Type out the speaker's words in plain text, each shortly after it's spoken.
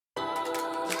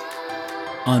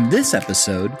On this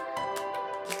episode,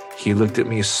 he looked at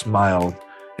me, smiled,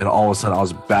 and all of a sudden I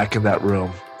was back in that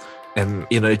room. And,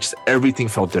 everything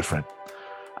felt different.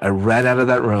 I ran out of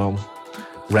that room,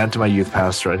 ran to my youth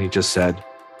pastor, and he just said,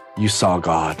 "You saw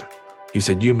God." He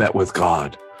said, "You met with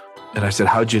God." And I said,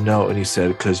 "How'd you know?" And he said,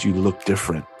 "Because you look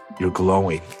different. You're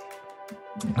glowing."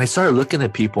 And I started looking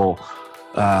at people.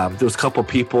 There was a couple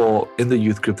people in the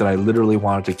youth group that I literally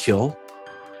wanted to kill.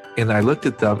 And I looked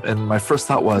at them, and my first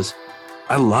thought was,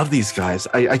 I love these guys.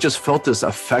 I just felt this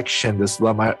affection, this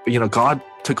love. God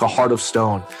took a heart of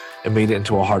stone and made it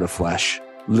into a heart of flesh,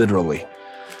 literally.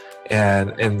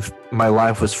 And my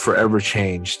life was forever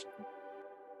changed.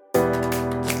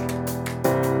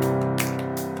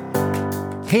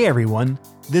 Hey everyone,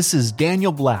 this is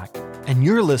Daniel Black, and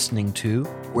you're listening to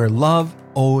Where Love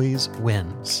Always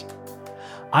Wins.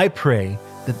 I pray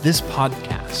that this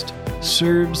podcast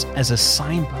serves as a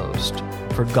signpost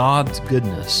for God's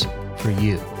goodness for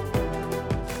you.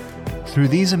 Through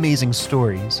these amazing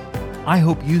stories, I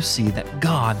hope you see that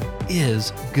God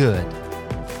is good,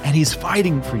 and He's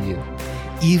fighting for you,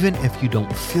 even if you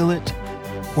don't feel it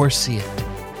or see it.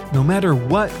 No matter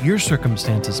what your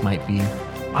circumstances might be,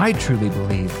 I truly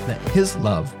believe that His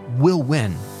love will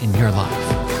win in your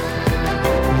life.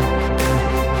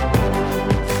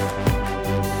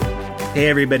 hey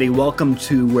everybody, welcome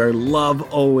to Where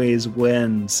Love Always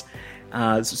Wins.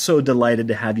 So delighted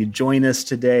to have you join us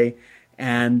today.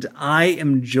 And I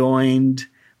am joined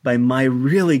by my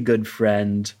really good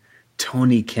friend,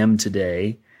 Tony Kim,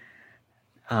 today.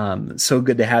 So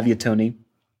good to have you, Tony.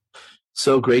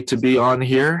 So great to be on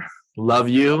here. Love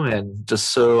you, and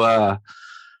just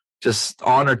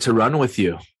honored to run with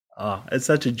you. Oh, it's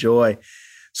such a joy.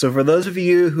 So for those of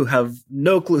you who have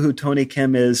no clue who Tony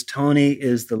Kim is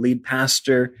the lead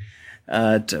pastor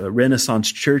at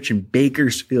Renaissance Church in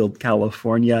Bakersfield,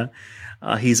 California.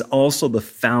 He's also the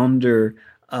founder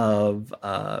of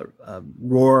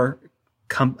Roar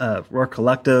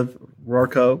Collective,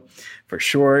 Roarco for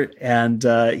short, and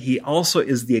he also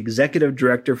is the executive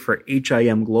director for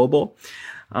HIM Global.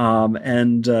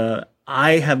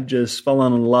 I have just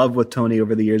fallen in love with Tony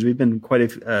over the years. We've been quite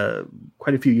a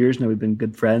few years now. We've been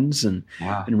good friends and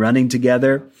been running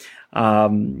together.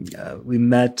 We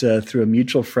met through a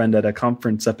mutual friend at a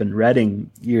conference up in Reading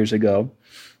years ago,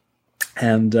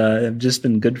 and have just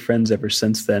been good friends ever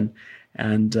since then.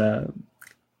 And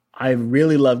I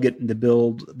really love getting to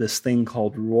build this thing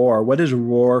called Roar. What does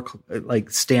Roar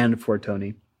stand for,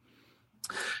 Tony?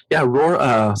 Yeah,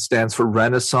 Roar stands for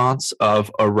Renaissance of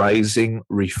Arising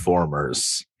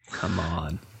Reformers. Come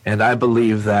on. And I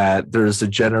believe that there's a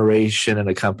generation and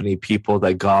a company of people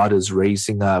that God is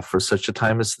raising up for such a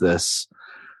time as this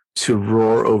to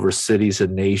roar over cities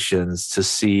and nations, to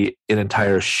see an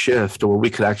entire shift where we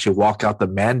could actually walk out the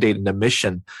mandate and the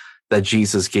mission that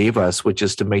Jesus gave us, which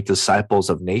is to make disciples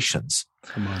of nations.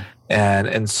 Come on.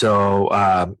 And so,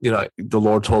 the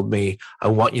Lord told me, I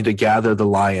want you to gather the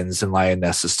lions and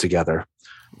lionesses together,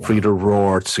 for you to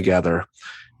roar together,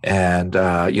 and,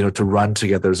 to run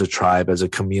together as a tribe, as a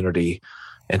community,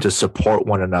 and to support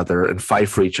one another and fight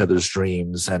for each other's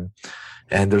dreams. And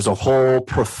there's a whole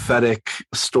prophetic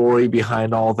story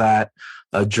behind all that,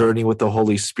 a journey with the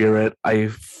Holy Spirit. I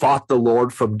fought the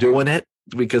Lord from doing it,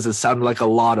 because it sounded like a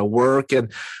lot of work.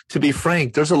 And to be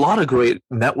frank, there's a lot of great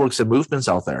networks and movements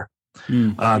out there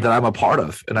that I'm a part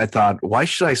of. And I thought, why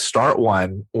should I start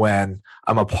one when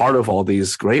I'm a part of all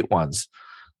these great ones?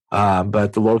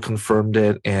 But the Lord confirmed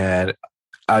it, and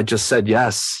I just said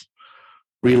yes,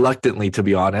 reluctantly, to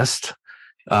be honest.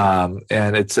 And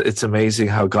it's amazing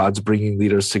how God's bringing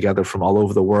leaders together from all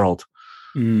over the world.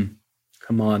 Come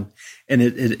on. And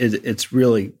it's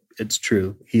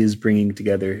true. He is bringing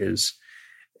together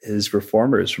his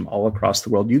reformers from all across the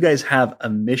world. You guys have a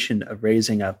mission of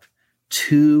raising up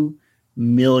 2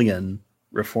 million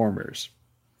reformers.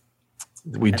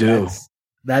 We do.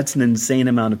 That's an insane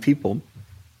amount of people.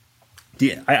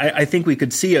 I think we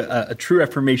could see a true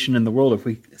reformation in the world if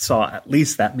we saw at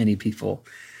least that many people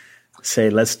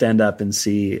say, let's stand up and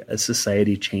see a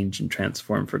society change and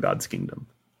transform for God's kingdom.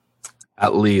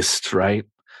 At least, right?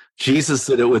 Jesus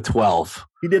did it with 12.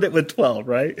 He did it with 12,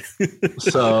 right?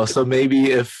 so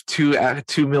maybe if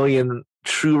 2 million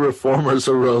true reformers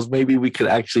arose, maybe we could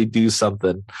actually do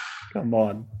something. Come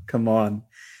on.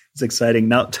 It's exciting.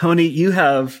 Now, Tony, you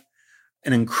have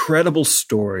an incredible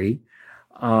story.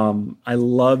 I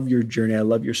love your journey. I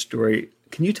love your story.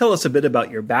 Can you tell us a bit about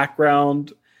your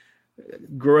background,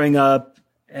 growing up,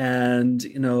 and,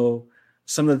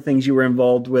 some of the things you were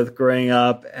involved with growing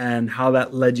up and how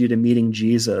that led you to meeting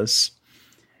Jesus?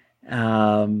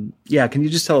 Can you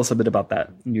just tell us a bit about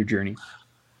that in your journey?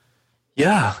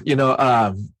 Yeah,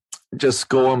 just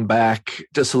going back,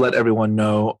 just to let everyone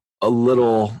know a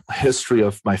little history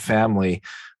of my family.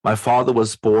 My father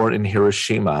was born in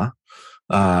Hiroshima.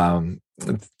 Um,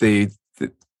 they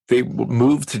they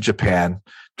moved to Japan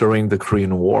during the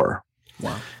Korean War.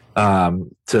 Wow.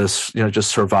 To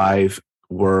just survive,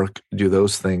 work, do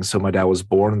those things. So my dad was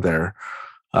born there.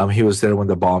 He was there when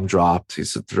the bomb dropped.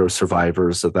 There were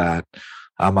survivors of that.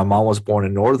 My mom was born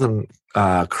in northern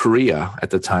Korea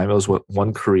at the time. It was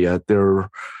one Korea. They were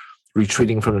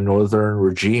retreating from the northern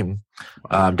regime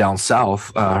down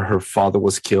south. Her father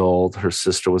was killed. Her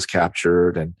sister was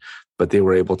captured, but they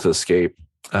were able to escape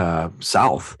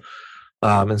south.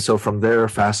 And so from there,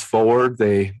 fast forward,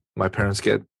 my parents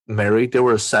get married. They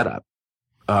were a setup,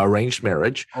 arranged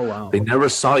marriage. Oh, wow. They never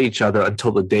saw each other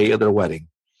until the day of their wedding.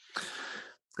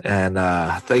 And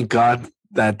thank God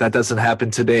that doesn't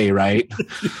happen today, right?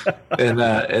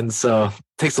 And so it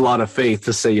takes a lot of faith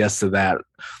to say yes to that.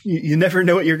 You never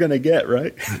know what you're going to get,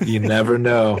 right? You never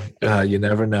know. You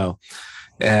never know.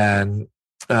 And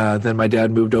then my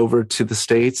dad moved over to the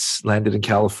States, landed in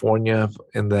California,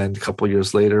 and then a couple of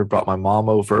years later brought my mom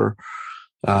over.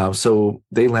 So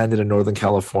they landed in Northern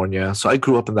California. So I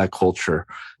grew up in that culture.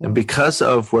 And because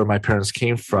of where my parents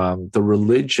came from, the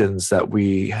religions that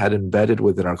we had embedded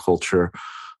within our culture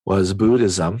was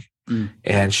Buddhism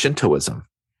and Shintoism.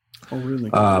 Oh, really?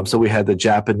 So we had the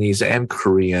Japanese and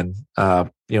Korean,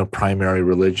 primary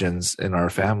religions in our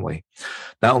family.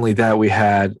 Not only that, we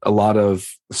had a lot of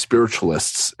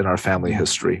spiritualists in our family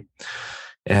history.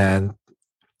 And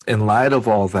in light of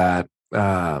all that,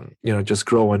 just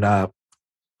growing up,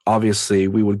 obviously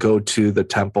we would go to the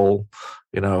temple,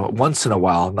 once in a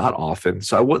while, not often.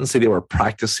 So I wouldn't say they were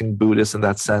practicing Buddhist in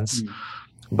that sense,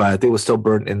 but they would still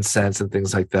burn incense and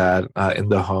things like that in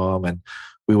the home. And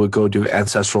we would go do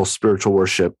ancestral spiritual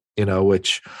worship,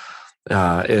 which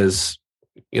is,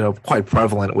 quite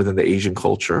prevalent within the Asian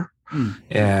culture.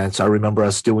 And so I remember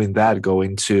us doing that,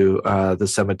 going to the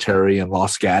cemetery in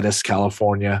Los Gatos,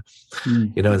 California,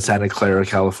 in Santa Clara,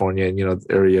 California, and,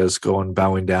 areas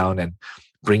bowing down and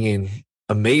bringing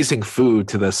amazing food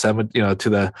to the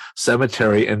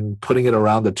cemetery and putting it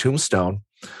around the tombstone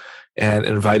and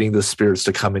inviting the spirits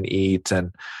to come and eat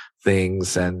and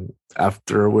things. And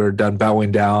after we're done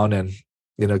bowing down and,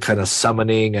 kind of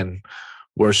summoning and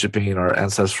worshiping our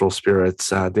ancestral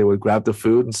spirits, they would grab the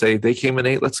food and say, they came and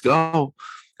ate, let's go.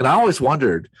 And I always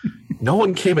wondered, no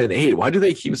one came and ate. Why do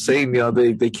they keep saying,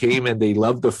 they came and they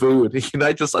loved the food?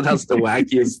 I just thought that's the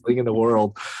wackiest thing in the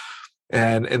world.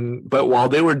 But while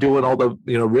they were doing all the,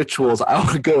 rituals,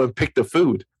 I would go and pick the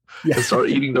food and start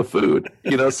eating the food,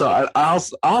 so I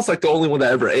was like the only one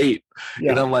that ever ate.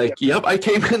 And I'm like, yep, I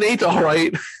came and ate all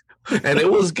right. And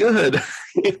it was good.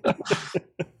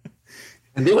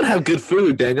 And they would have good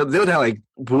food, Daniel. They would have like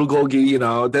bulgogi,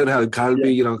 they would have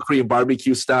galbi, Korean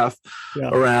barbecue stuff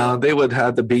around. They would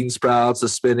have the bean sprouts, the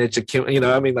spinach,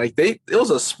 it was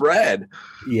a spread.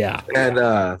 Yeah.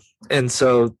 And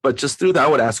so, but just through that, I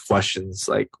would ask questions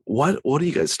like, what are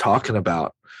you guys talking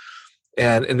about?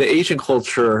 And in the Asian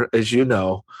culture, as you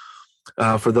know,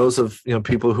 for those of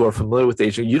people who are familiar with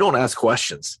Asian, you don't ask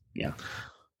questions. Yeah.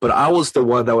 But I was the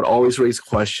one that would always raise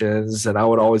questions, and I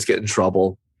would always get in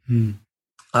trouble.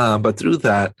 But through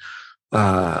that,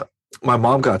 my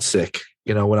mom got sick,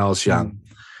 when I was young,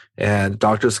 and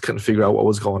doctors couldn't figure out what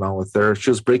was going on with her. She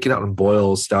was breaking out in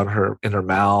boils in her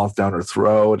mouth, down her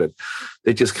throat, and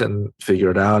they just couldn't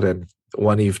figure it out. And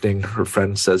one evening, her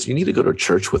friend says, "You need to go to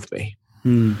church with me."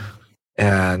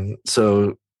 And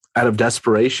so out of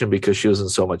desperation, because she was in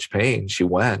so much pain, she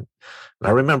went. And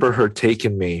I remember her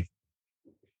taking me,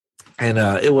 and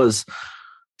it was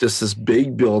just this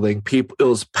big building. People, it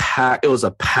was packed. It was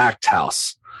a packed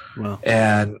house. Wow.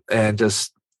 And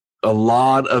just a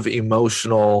lot of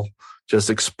emotional just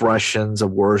expressions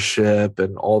of worship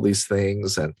and all these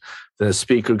things. And then the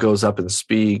speaker goes up and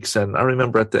speaks. And I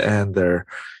remember at the end there,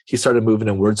 he started moving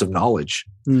in words of knowledge.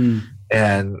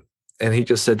 And he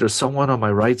just said, "There's someone on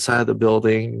my right side of the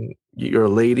building. You're a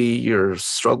lady. You're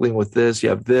struggling with this. You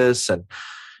have this."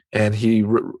 And he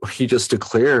just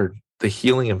declared the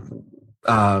healing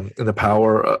and the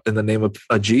power in the name of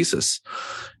Jesus.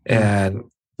 And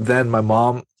then my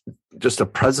mom, just the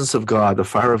presence of God, the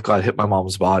fire of God hit my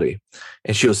mom's body,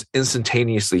 and she was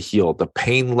instantaneously healed. The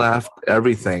pain left,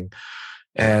 everything.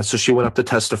 And so she went up to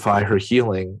testify her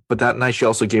healing. But that night, she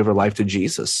also gave her life to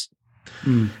Jesus.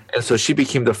 And so she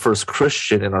became the first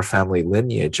Christian in our family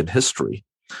lineage and history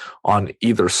on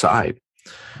either side.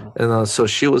 And so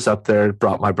she was up there,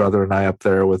 brought my brother and I up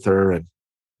there with her and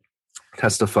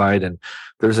testified. And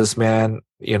there's this man,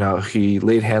 he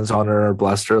laid hands on her,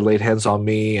 blessed her, laid hands on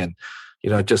me, and,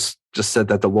 just just said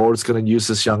that the Lord's going to use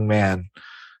this young man,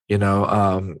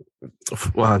 to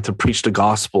preach the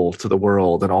gospel to the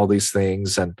world and all these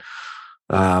things. And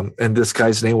this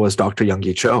guy's name was Dr.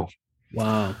 Young-Gi Cho.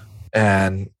 Wow.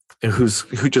 And who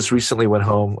just recently went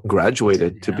home,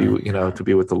 graduated to be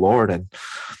with the Lord.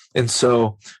 And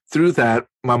so through that,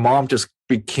 my mom just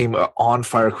became an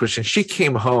on-fire Christian. She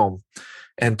came home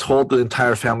and told the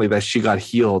entire family that she got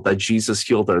healed, that Jesus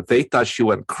healed her. They thought she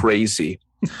went crazy.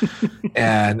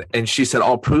 and she said,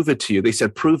 I'll prove it to you. They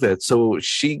said, prove it. So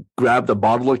she grabbed a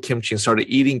bottle of kimchi and started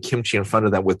eating kimchi in front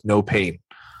of them with no pain.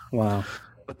 Wow.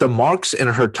 But the marks in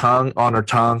her tongue,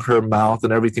 her mouth,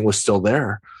 and everything was still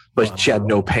there, but she had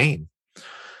no pain.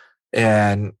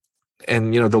 And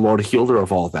the Lord healed her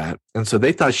of all that. And so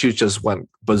they thought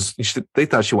they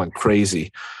thought she went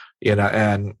crazy,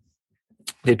 and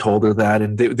they told her that,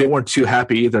 and they weren't too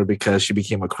happy either because she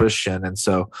became a Christian. And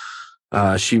so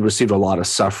she received a lot of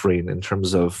suffering in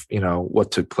terms of,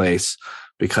 what took place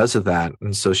because of that.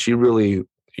 And so she really,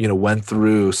 went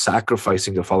through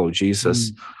sacrificing to follow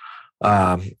Jesus.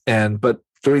 But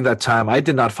during that time, I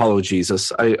did not follow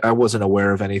Jesus. I wasn't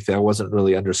aware of anything. I wasn't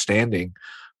really understanding.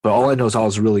 But all I know is I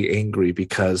was really angry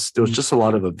because there was just a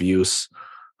lot of abuse.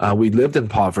 We lived in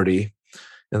poverty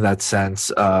in that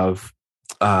sense of,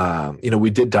 we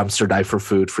did dumpster dive for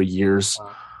food for years.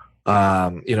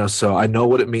 So I know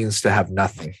what it means to have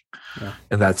nothing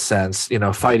in that sense,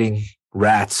 fighting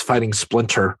rats, fighting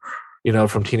Splinter,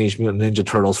 from Teenage Mutant Ninja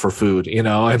Turtles for food,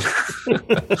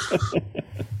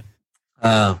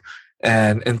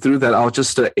 and through that, I was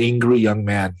just an angry young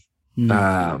man.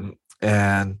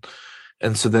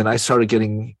 And so then I started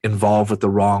getting involved with the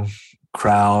wrong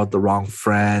crowd, the wrong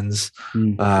friends.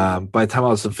 By the time I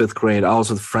was in 5th grade, I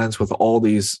was with friends with all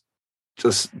these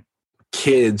just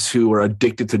kids who were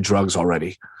addicted to drugs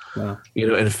already, in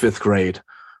 5th grade,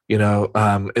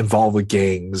 involved with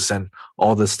gangs and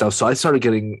all this stuff. So I started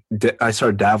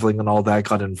dabbling in all that,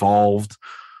 got involved.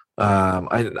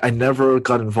 I never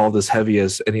got involved as heavy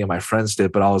as any of my friends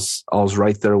did, but I was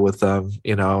right there with them,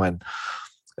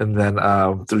 and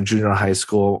then through junior high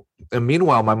school. And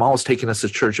meanwhile, my mom was taking us to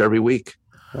church every week.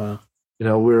 Wow.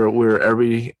 We're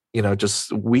every,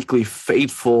 just weekly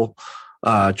faithful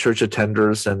church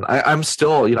attenders. And I'm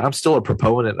still a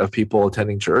proponent of people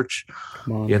attending church,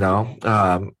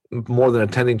 more than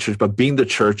attending church, but being the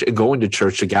church and going to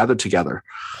church to gather together,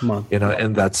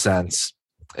 in that sense.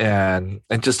 And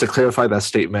just to clarify that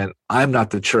statement, I'm not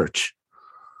the church.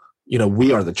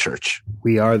 We are the church.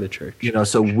 We are the church.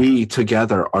 So we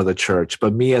together are the church,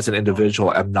 but me as an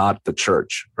individual am not the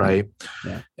church, right?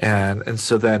 Yeah. And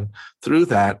so then through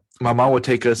that, my mom would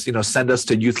take us, send us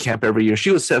to youth camp every year.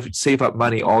 She would save up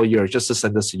money all year just to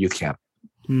send us to youth camp.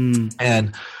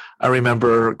 And I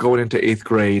remember going into 8th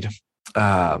grade,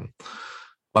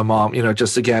 my mom,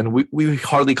 just again, we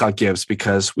hardly got gifts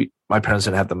because my parents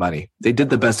didn't have the money. They did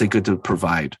the best they could to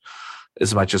provide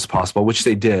as much as possible, which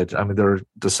they did. I mean, there were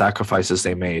the sacrifices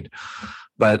they made.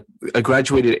 But I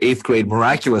graduated 8th grade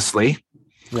miraculously.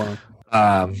 Wow.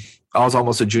 I was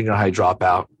almost a junior high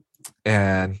dropout.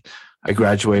 And I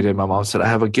graduated. My mom said, I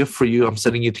have a gift for you. I'm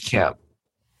sending you to camp.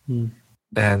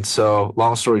 And so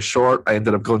long story short, I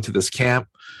ended up going to this camp.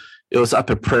 It was up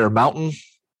at Prayer Mountain.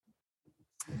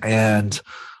 And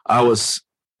I was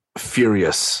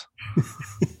furious.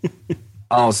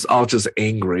 I was just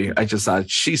angry. I just thought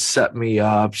she set me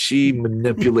up. She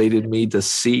manipulated me,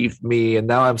 deceived me. And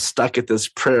now I'm stuck at this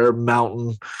Prayer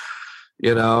Mountain,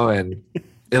 and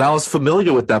I was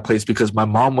familiar with that place because my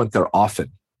mom went there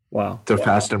often. Wow. To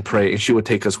fast and pray. And she would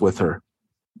take us with her.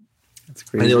 That's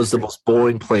crazy. And it was the most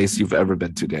boring place you've ever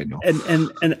been to, Daniel.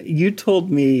 And you told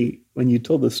me when you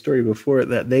told the story before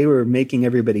that they were making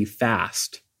everybody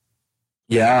fast.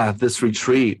 Yeah, this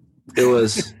retreat. It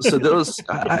was there was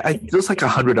like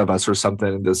 100 of us or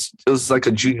something in this. It was like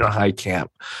a junior high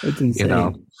camp. That's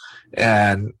insane.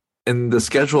 And the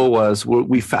schedule was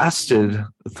we fasted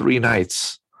 3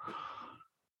 nights,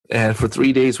 and for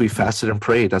 3 days we fasted and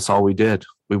prayed. That's all we did.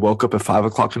 We woke up at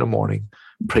 5:00 in the morning,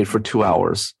 prayed for 2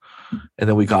 hours, and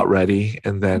then we got ready,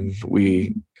 and then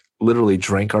we literally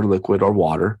drank our liquid or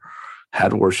water,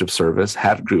 had worship service,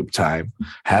 had group time,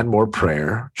 had more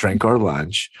prayer, drank our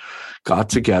lunch, got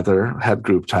together, had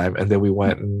group time, and then we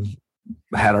went and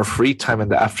had our free time in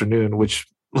the afternoon, which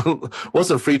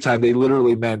wasn't free time. They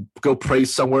literally meant go pray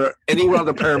somewhere, anywhere on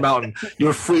the Prayer Mountain.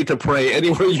 You're free to pray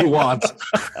anywhere you want.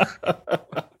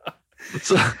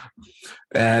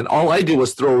 And all I did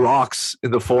was throw rocks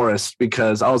in the forest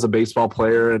because I was a baseball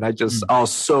player and I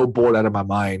was so bored out of my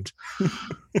mind.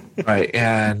 Right.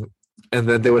 And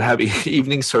then they would have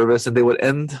evening service and they would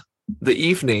end the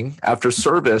evening after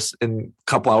service in a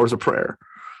couple hours of prayer.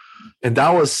 And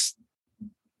that was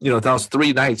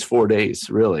 3 nights, 4 days,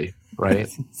 really, right?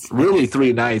 Really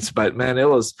 3 nights, but man, it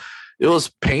was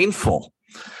painful.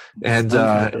 And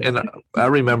I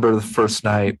remember the first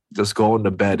night just going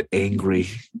to bed angry,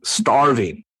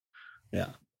 starving. Yeah.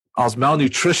 I was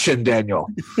malnutrition, Daniel.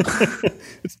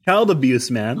 It's child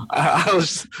abuse, man.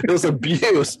 It was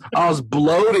abuse. I was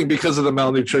bloating because of the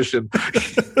malnutrition.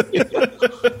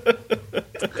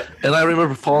 And I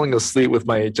remember falling asleep with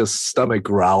my just stomach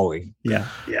growling. Yeah.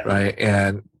 Right.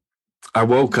 And I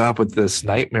woke up with this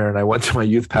nightmare, and I went to my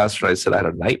youth pastor. I said, I had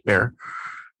a nightmare.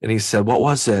 And he said, what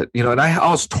was it? And I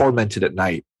was tormented at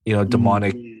night,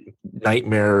 demonic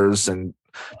nightmares, and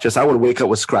just, I would wake up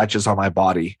with scratches on my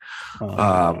body,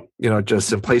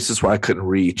 just in places where I couldn't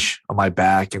reach, on my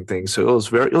back and things. So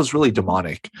it was really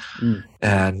demonic.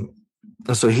 And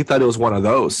so he thought it was one of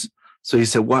those. So he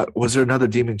said, what, was there another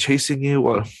demon chasing you?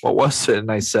 What was it?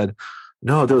 And I said,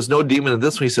 no, there was no demon in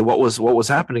this one. He said, what was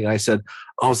happening? And I said,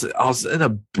 I was in a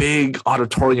big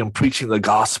auditorium preaching the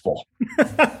gospel.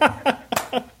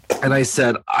 And I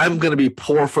said, I'm going to be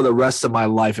poor for the rest of my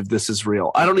life if this is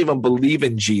real. I don't even believe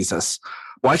in Jesus.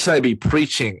 Why should I be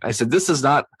preaching? I said, I'm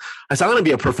going to be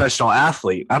a professional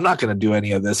athlete. I'm not going to do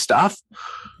any of this stuff.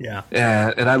 Yeah.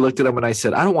 And I looked at him and I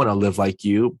said, I don't want to live like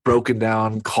you. Broken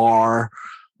down car,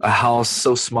 a house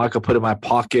so small I could put in my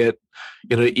pocket,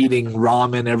 eating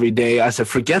ramen every day. I said,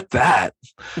 forget that.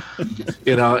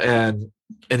 And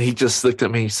he just looked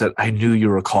at me and he said, I knew you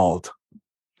were called.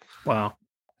 Wow.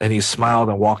 And he smiled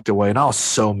and walked away. And I was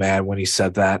so mad when he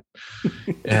said that.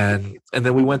 and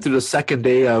then we went through the second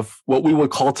day of what we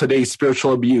would call today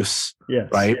spiritual abuse. Yes.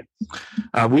 Right.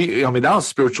 That was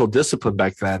spiritual discipline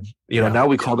back then. Now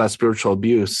we call that spiritual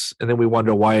abuse. And then we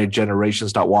wonder why a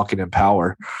generation's not walking in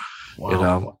power.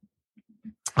 Wow.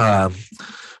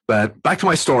 But back to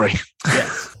my story.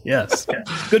 Yes.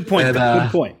 Good point. Good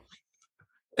point.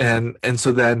 And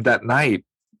so then that night,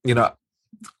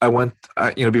 I went,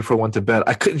 before I went to bed,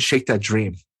 I couldn't shake that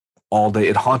dream all day.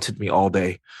 It haunted me all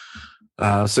day.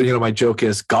 So my joke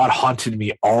is God haunted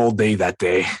me all day that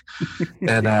day.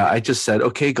 And I just said,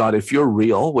 okay, God, if you're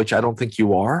real, which I don't think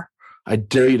you are, I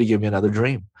dare you to give me another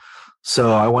dream.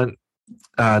 So I went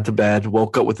to bed,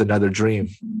 woke up with another dream.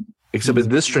 Except in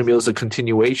this dream, it was a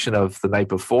continuation of the night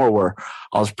before, where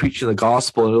I was preaching the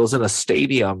gospel, and it was in a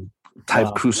stadium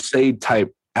type, crusade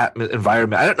type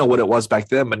environment. I don't know what it was back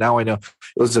then, but now I know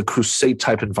it was a crusade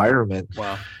type environment.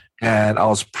 Wow. And I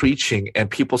was preaching,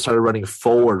 and people started running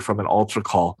forward from an altar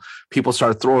call. People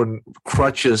started throwing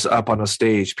crutches up on the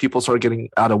stage. People started getting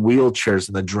out of wheelchairs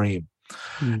in the dream.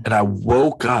 And I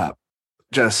woke up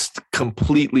just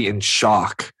completely in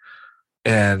shock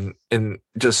and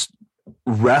just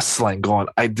wrestling, going,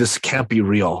 this can't be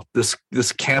real. This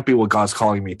can't be what God's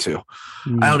calling me to.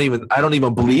 I don't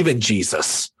even believe in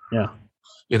Jesus. Yeah.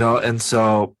 And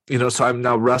so, so I'm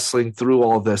now wrestling through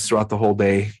all of this throughout the whole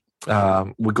day.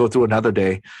 We go through another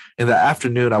day. In the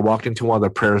afternoon, I walked into one of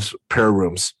the prayer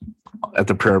rooms at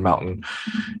the prayer mountain.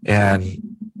 And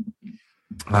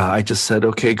I just said,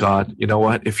 okay, God, you know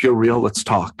what? If you're real, let's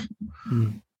talk.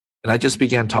 And I just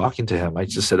began talking to him. I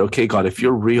just said, okay, God, if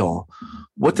you're real,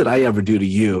 what did I ever do to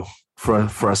you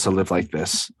for us to live like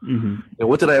this? And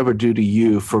what did I ever do to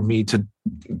you for me to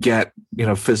get,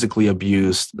 physically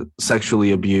abused,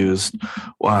 sexually abused,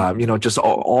 just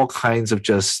all kinds of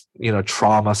just,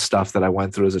 trauma stuff that I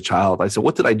went through as a child? I said,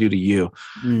 what did I do to you?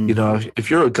 If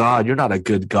you're a God, you're not a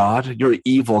good God. You're an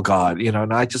evil God,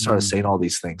 and I just started saying all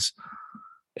these things.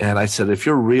 And I said, if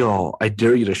you're real, I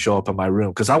dare you to show up in my room,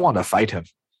 because I want to fight him.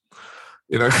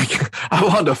 I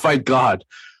wanted to fight God.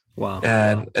 Wow.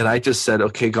 And I just said,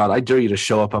 okay, God, I dare you to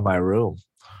show up in my room.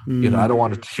 I don't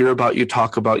want to hear about you,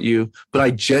 talk about you, but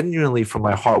I genuinely from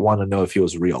my heart want to know if he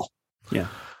was real. Yeah.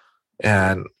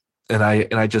 And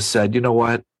I just said, you know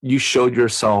what? You showed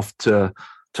yourself to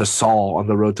Saul on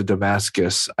the road to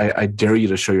Damascus. I dare you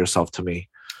to show yourself to me.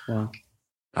 Wow.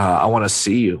 I want to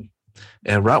see you.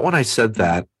 And right when I said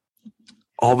that,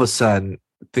 all of a sudden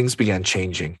things began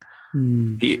changing.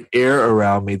 The air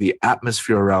around me, the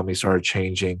atmosphere around me started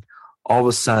changing. All of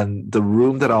a sudden, the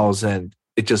room that I was in,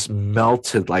 it just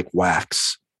melted like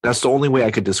wax. That's the only way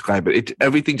I could describe it.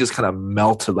 Everything just kind of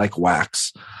melted like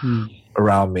wax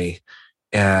around me.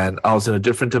 And I was in a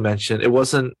different dimension. It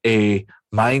wasn't a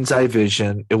mind's eye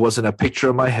vision. It wasn't a picture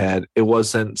in my head. It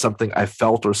wasn't something I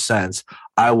felt or sensed.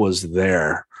 I was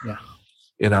there.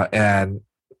 Yeah. And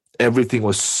everything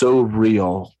was so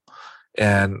real.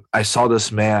 And I saw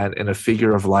this man in a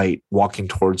figure of light walking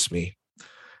towards me.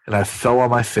 And I fell on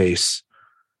my face.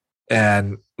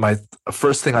 And my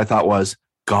first thing I thought was,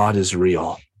 God is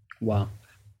real. Wow.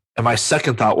 And my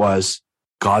second thought was,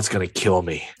 God's going to kill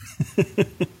me.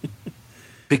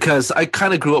 Because I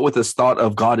kind of grew up with this thought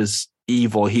of God is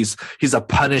evil. He's a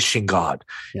punishing God.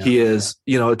 Yeah. He is,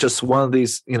 just one of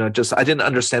these, I didn't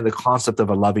understand the concept of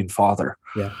a loving father.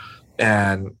 Yeah.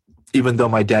 And even though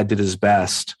my dad did his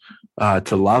best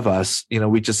to love us,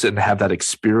 we just didn't have that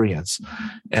experience.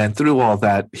 And through all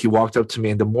that, he walked up to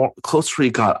me, and the more closer he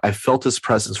got, I felt his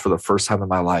presence for the first time in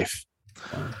my life.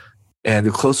 Wow. And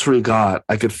the closer he got,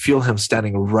 I could feel him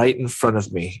standing right in front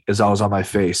of me as I was on my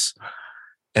face.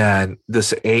 And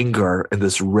this anger and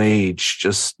this rage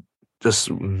just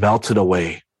melted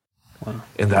away. Wow.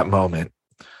 In that moment.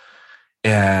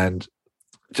 And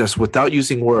just without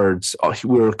using words,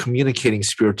 we were communicating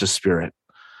spirit to spirit.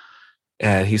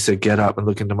 And he said, get up and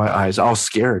look into my eyes. I was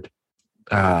scared.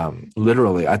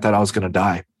 Literally, I thought I was going to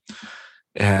die.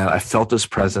 And I felt his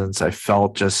presence. I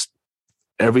felt just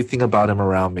everything about him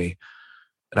around me.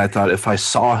 And I thought, if I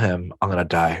saw him, I'm going to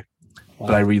die. Wow.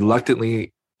 But I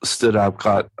reluctantly stood up,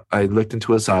 I looked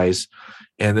into his eyes,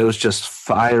 and it was just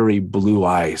fiery blue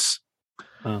eyes.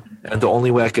 Wow. And the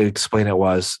only way I could explain it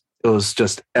was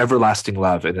just everlasting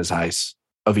love in his eyes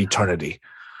of eternity.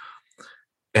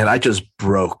 And I just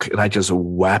broke, and I just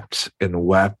wept and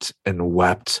wept and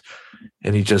wept.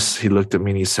 And he looked at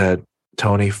me and he said,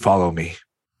 Tony, follow me.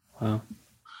 Wow.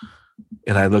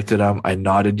 And I looked at him, I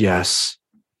nodded yes.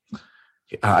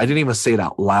 I didn't even say it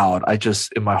out loud.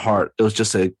 In my heart, it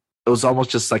was almost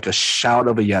just like a shout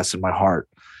of a yes in my heart.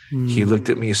 He looked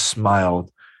at me,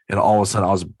 smiled, and all of a sudden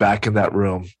I was back in that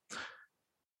room,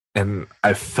 and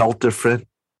I felt different.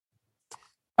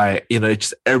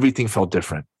 Everything felt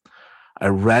different. I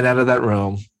ran out of that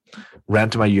room, ran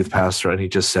to my youth pastor, and he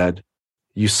just said,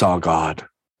 you saw God.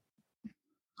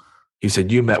 He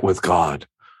said, you met with God.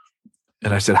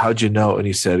 And I said, how'd you know? And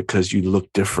he said, because you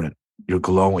look different. You're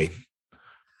glowing.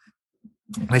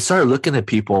 And I started looking at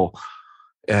people,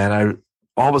 and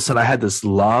all of a sudden I had this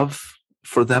love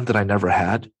for them that I never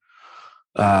had.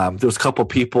 There was a couple of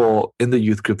people in the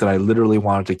youth group that I literally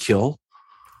wanted to kill.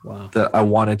 Wow. That I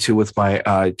wanted to with my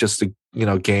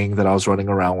gang that I was running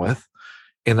around with.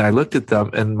 And I looked at them,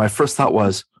 and my first thought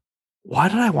was, why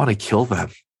did I want to kill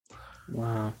them?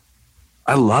 Wow.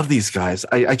 I love these guys.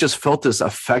 I just felt this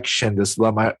affection, this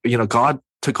love. God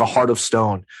took a heart of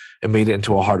stone and made it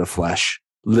into a heart of flesh,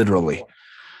 literally.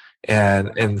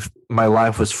 And my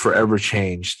life was forever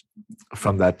changed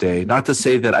from that day. Not to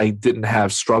say that I didn't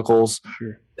have struggles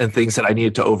and things that I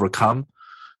needed to overcome.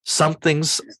 Some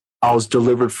things I was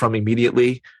delivered from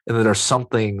immediately, and then there are some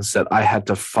things that I had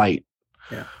to fight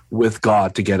with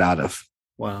God to get out of.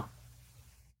 Wow.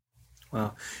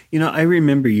 Wow. I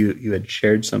remember you had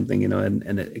shared something,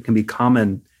 and it can be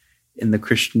common in the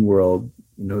Christian world.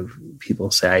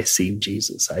 People say, I seen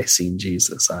Jesus. I seen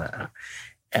Jesus.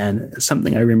 And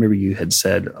something I remember you had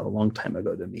said a long time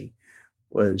ago to me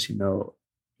was,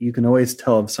 you can always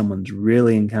tell if someone's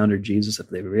really encountered Jesus, if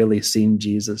they've really seen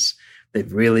Jesus,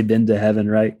 they've really been to heaven,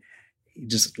 right? You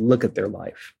just look at their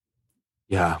life.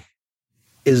 Yeah.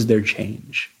 Is there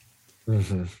change?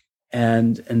 Mm-hmm.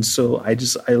 And so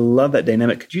I love that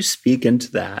dynamic. Could you speak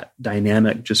into that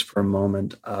dynamic just for a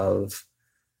moment of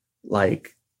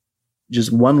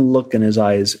just one look in his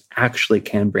eyes actually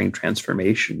can bring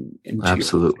transformation into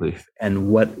absolutely your life, and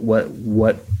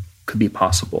what could be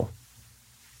possible?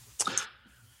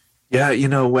 Yeah,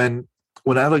 when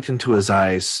I looked into his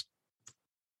eyes,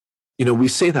 we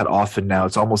say that often now.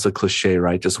 It's almost a cliche,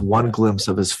 right? Just one glimpse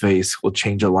of his face will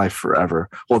change a life forever.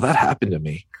 Well, that happened to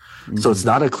me. Mm-hmm. So it's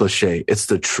not a cliche. It's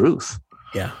the truth.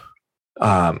 Yeah.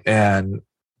 And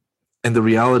the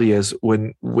reality is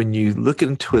when you look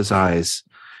into his eyes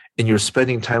and you're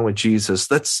spending time with Jesus,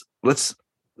 let's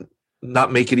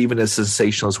not make it even as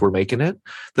sensational as we're making it.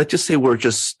 Let's just say we're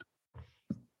just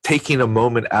taking a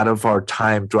moment out of our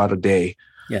time throughout a day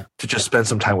to just spend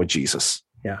some time with Jesus.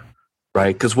 Yeah.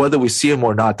 Right? Because whether we see him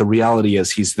or not, the reality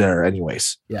is he's there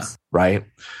anyways. Yeah. Right?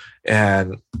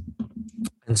 And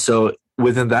so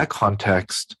within that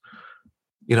context,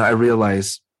 I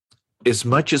realize as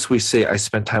much as we say I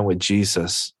spent time with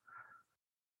Jesus,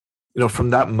 from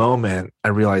that moment, I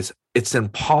realized it's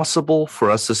impossible for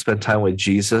us to spend time with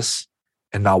Jesus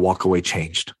and not walk away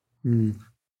changed. Mm.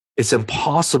 It's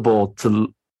impossible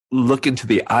to look into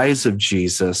the eyes of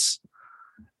Jesus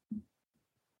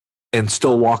and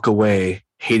still walk away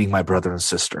hating my brother and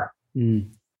sister.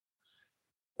 Mm.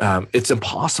 It's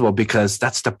impossible because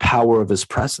that's the power of his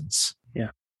presence. Yeah.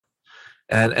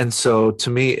 And so to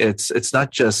me, it's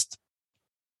not just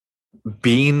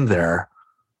being there,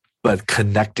 but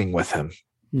connecting with him.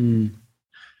 Mm.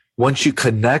 Once you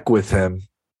connect with him,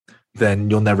 then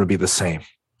you'll never be the same.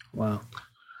 Wow.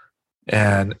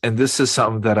 And this is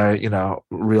something that I,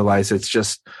 realize it's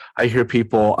just, I hear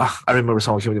people, I remember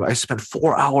someone came to me, I spent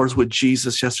 4 hours with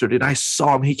Jesus yesterday and I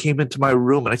saw him. He came into my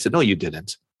room and I said, no, you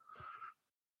didn't.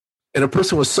 And a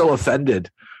person was so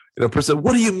offended. And a person,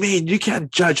 what do you mean? You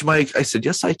can't judge my, I said,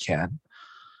 yes, I can.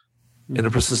 And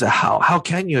the person said, how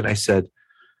can you? And I said,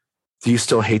 do you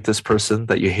still hate this person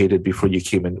that you hated before you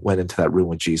came and went into that room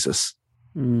with Jesus?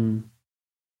 Mm.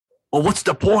 Well, what's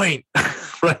the point?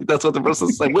 Right? That's what the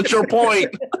person's saying. What's your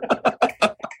point?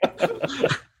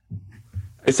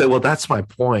 I said, well, that's my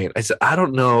point. I said, I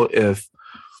don't know,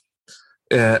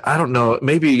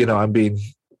 maybe, I'm being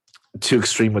too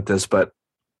extreme with this, but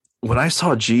when I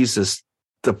saw Jesus,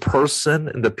 the person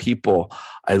and the people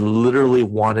I literally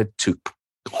wanted to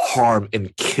harm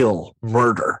and kill,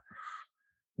 murder,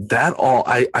 that all,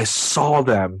 I saw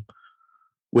them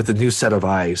with a new set of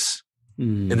eyes.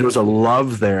 And there was a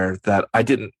love there that I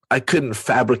couldn't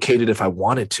fabricate it if I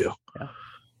wanted to. Yeah.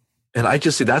 And I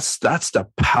just see that's the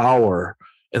power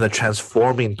and the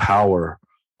transforming power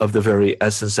of the very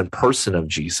essence and person of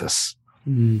Jesus.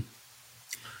 Mm.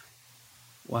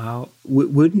 Wow.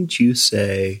 Wouldn't you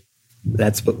say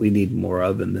that's what we need more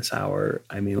of in this hour?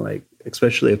 I mean, like,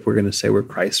 especially if we're going to say we're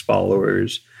Christ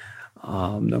followers,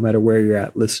 no matter where you're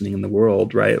at listening in the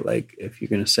world, right? Like, if you're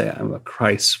going to say I'm a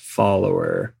Christ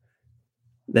follower,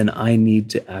 then I need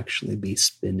to actually be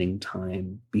spending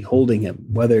time beholding him,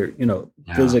 whether,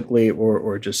 physically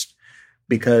or just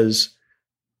because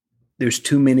there's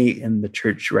too many in the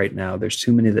church right now. There's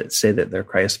too many that say that they're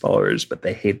Christ followers, but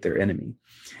they hate their enemy.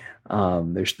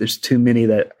 There's too many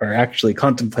that are actually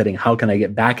contemplating, how can I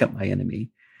get back at my enemy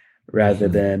rather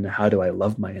than how do I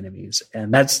love my enemies?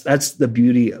 And that's the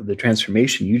beauty of the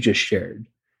transformation you just shared,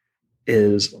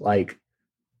 is like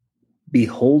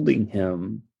beholding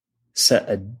him set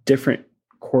a different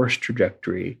course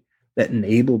trajectory that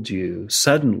enabled you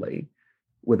suddenly,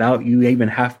 without you even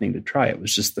having to try. It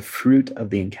was just the fruit of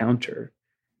the encounter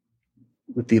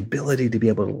with the ability to be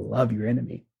able to love your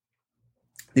enemy,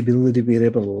 the ability to be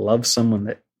able to love someone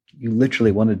that you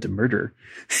literally wanted to murder.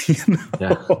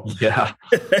 Yeah.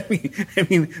 I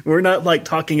mean, we're not like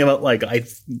talking about like,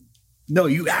 no,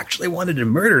 you actually wanted to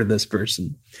murder this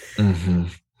person. Mm-hmm.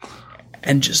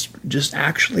 And just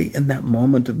actually in that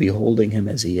moment of beholding him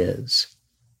as he is.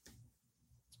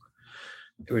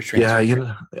 It was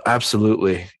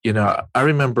absolutely. I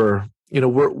remember,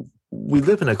 we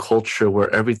live in a culture where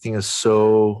everything is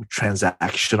so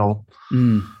transactional.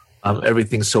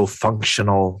 Everything's so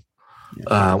functional.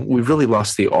 Yeah. We've really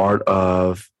lost the art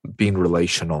of being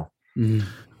relational.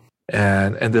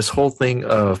 And this whole thing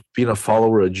of being a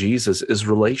follower of Jesus is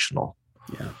relational.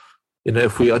 Yeah.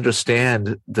 If we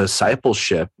understand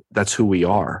discipleship, that's who we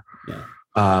are.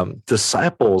 Yeah.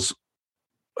 Disciples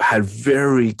had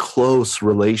very close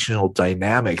relational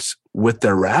dynamics with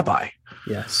their rabbi.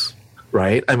 Yes.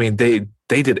 Right? I mean, they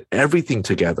did everything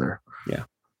together. Yeah.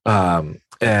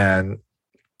 And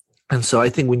so I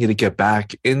think we need to get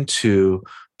back into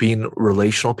being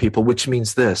relational people, which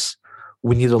means this: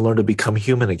 we need to learn to become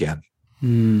human again.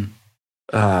 And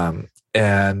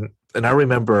I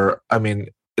remember,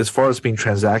 as far as being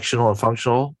transactional and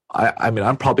functional,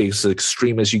 I'm probably as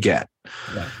extreme as you get,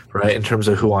 right? In terms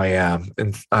of who I am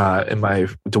and in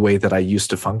the way that I used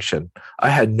to function. I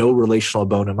had no relational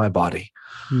bone in my body.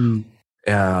 And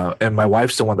my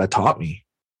wife's the one that taught me.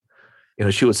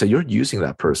 She would say, you're using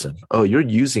that person. Oh, you're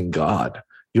using God.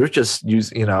 You're just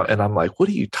using, and I'm like, what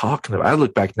are you talking about? I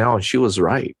look back now and she was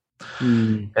right.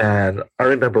 And I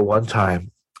remember one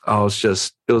time I was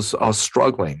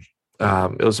struggling.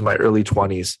 It was in my early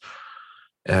 20s,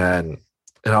 and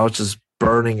I was just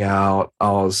burning out. I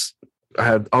was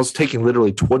taking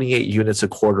literally 28 units a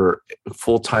quarter,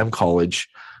 full-time college,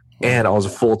 and I was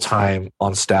full-time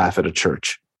on staff at a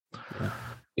church.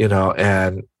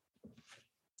 And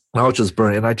I was just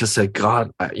burning. And I just said,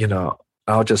 God, I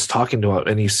was just talking to him,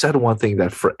 and he said one thing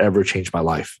that forever changed my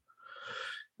life.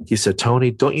 He said,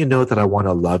 Tony, don't you know that I want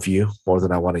to love you more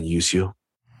than I want to use you?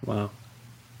 Wow.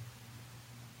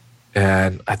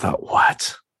 And I thought,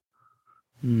 what?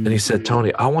 And he said,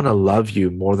 Tony, I want to love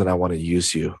you more than I want to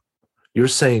use you. You're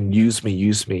saying, use me,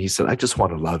 use me. He said, I just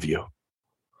want to love you.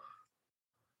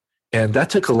 And that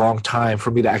took a long time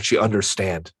for me to actually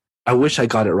understand. I wish I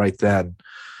got it right then.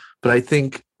 But I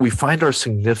think we find our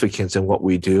significance in what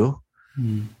we do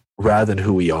rather than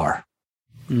who we are.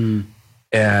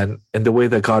 And the way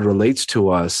that God relates to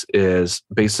us is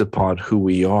based upon who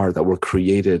we are, that we're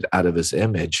created out of his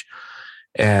image.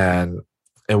 And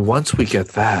once we get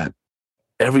that,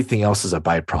 everything else is a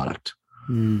byproduct.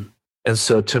 And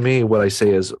so to me, what I say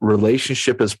is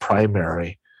relationship is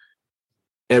primary.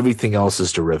 Everything else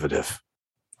is derivative.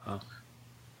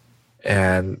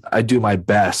 And I do my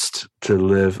best to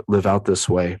live out this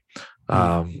way.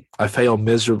 I fail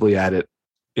miserably at it,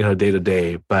 day to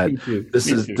day, but this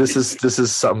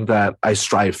is something that I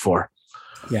strive for.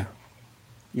 Yeah.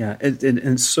 Yeah. And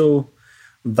it's so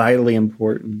vitally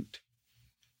important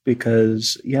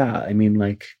because, I mean,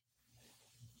 like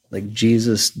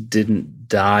Jesus didn't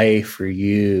die for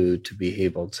you to be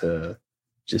able to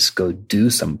just go do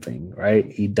something, right?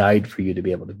 He died for you to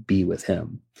be able to be with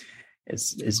him.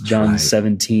 It's John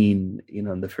 17,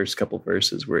 in the first couple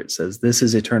verses where it says, "This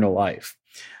is eternal life."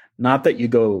 Not that you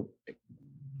go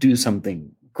do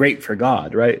something great for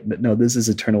God, right? But no, this is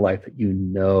eternal life, that you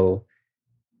know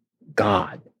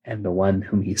God and the one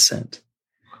whom he sent.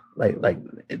 Like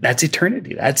that's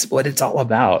eternity. That's what it's all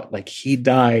about. Like, he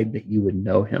died that you would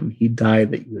know him. He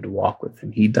died that you would walk with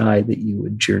him. He died that you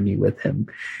would journey with him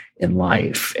in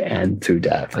life and through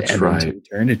death into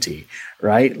eternity,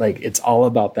 right? Like, it's all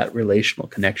about that relational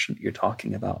connection that you're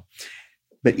talking about.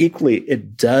 But equally,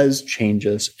 it does change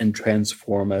us and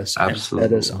transform us.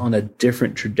 Absolutely. And set us on a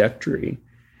different trajectory.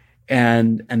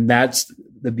 And that's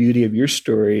the beauty of your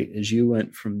story, is you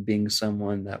went from being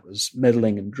someone that was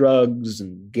meddling in drugs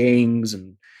and gangs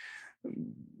and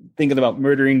thinking about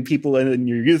murdering people in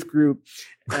your youth group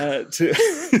to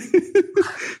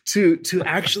to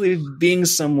actually being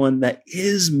someone that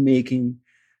is making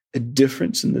a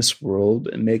difference in this world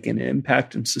and making an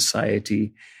impact in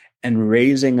society and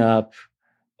raising up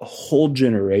a whole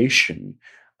generation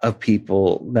of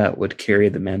people that would carry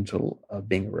the mantle of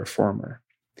being a reformer.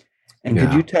 And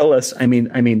could you tell us, I mean,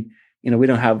 we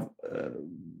don't have,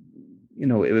 it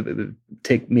would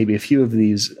take maybe a few of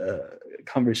these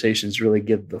conversations to really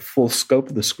give the full scope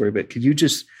of the story, but could you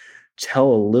just tell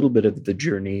a little bit of the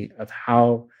journey of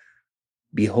how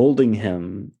beholding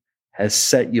him has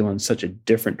set you on such a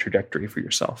different trajectory for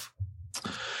yourself?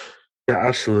 Yeah,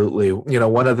 absolutely.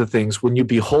 One of the things, when you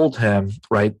behold him,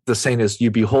 right, the saying is,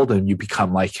 you behold him, you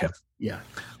become like him. Yeah.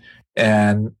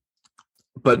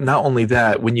 But not only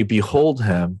that, when you behold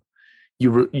him,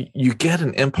 you get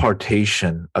an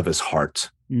impartation of his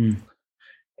heart,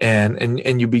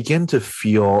 and you begin to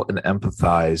feel and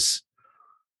empathize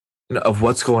of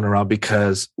what's going around,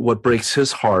 because what breaks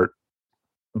his heart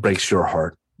breaks your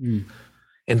heart, and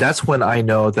that's when I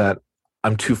know that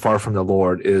I'm too far from the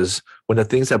Lord. Is when the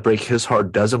things that break his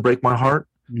heart doesn't break my heart,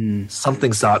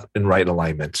 something's not in right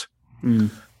alignment,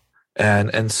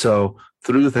 and so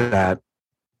through that.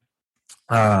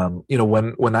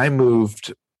 When I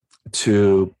moved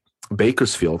to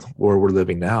Bakersfield, where we're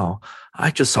living now,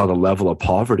 I just saw the level of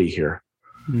poverty here.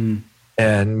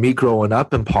 And me growing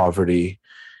up in poverty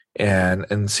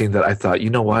and seeing that, I thought, you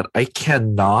know what? I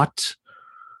cannot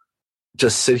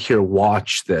just sit here,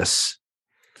 watch this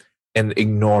and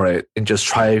ignore it and just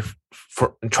try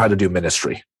to do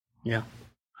ministry. Yeah.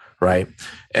 Right.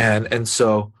 And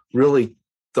so really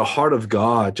the heart of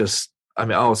God I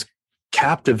was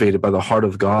captivated by the heart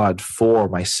of God for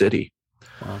my city.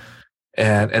 Wow.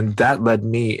 And that led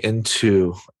me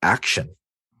into action.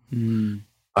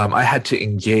 I had to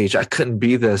engage. I couldn't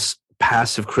be this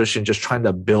passive Christian just trying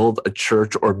to build a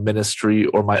church or ministry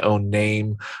or my own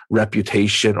name,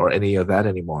 reputation, or any of that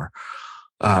anymore.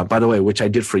 By the way, which I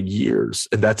did for years.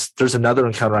 And there's another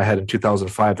encounter I had in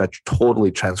 2005 that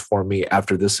totally transformed me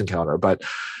after this encounter. But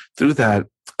through that,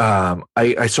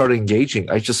 I started engaging.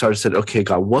 I just started said, okay,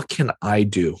 God, what can I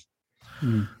do?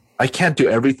 I can't do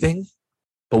everything,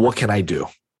 but what can I do?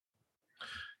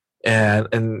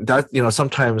 And that,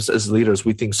 sometimes as leaders,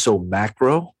 we think so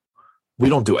macro, we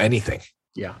don't do anything.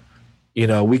 Yeah.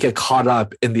 We get caught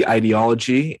up in the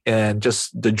ideology and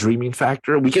just the dreaming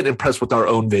factor. We get impressed with our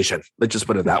own vision. Let's just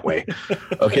put it that way.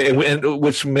 Okay. And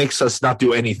which makes us not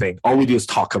do anything. All we do is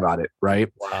talk about it. Right.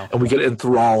 Wow. And we get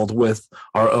enthralled with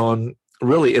our own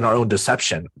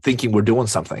deception, thinking we're doing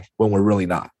something when we're really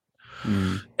not.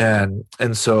 And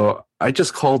so I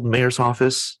just called mayor's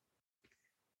office.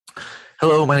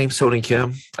 Hello, my name's Tony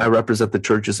Kim. I represent the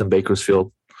churches in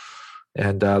Bakersfield,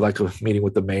 and I'd like a meeting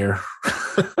with the mayor.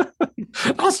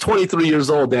 I was 23 years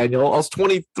old, Daniel. I was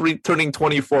 23, turning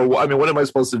 24. I mean, what am I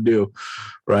supposed to do?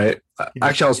 Right.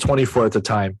 Actually, I was 24 at the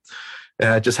time, and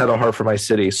I just had a heart for my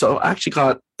city. So I actually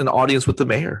got an audience with the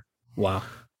mayor. Wow.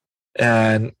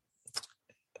 And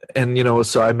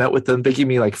so I met with them. They gave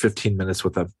me like 15 minutes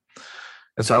with them.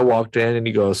 And so I walked in and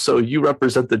he goes, so you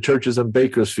represent the churches in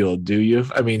Bakersfield, do you?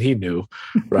 I mean, he knew,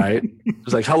 right? He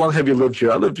was like, how long have you lived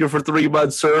here? I lived here for 3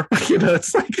 months, sir.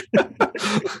 It's like,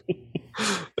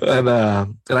 and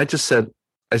I just said,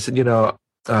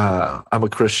 I'm a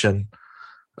Christian.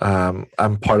 I'm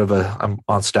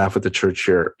on staff with the church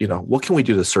here. What can we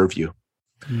do to serve you?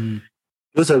 He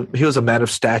was a man of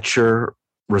stature,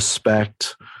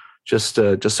 respect, just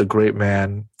a great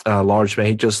man, large man.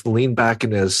 He just leaned back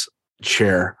in his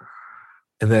chair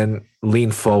and then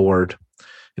leaned forward,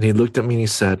 and he looked at me and he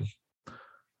said,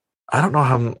 I don't know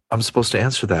how I'm supposed to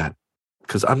answer that,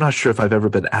 because I'm not sure if I've ever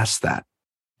been asked that.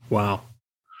 Wow.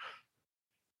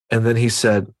 And then he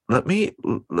said, let me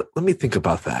think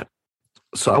about that.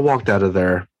 So I walked out of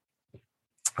there,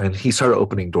 and he started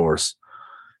opening doors.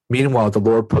 Meanwhile, the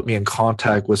Lord put me in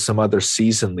contact with some other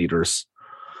seasoned leaders,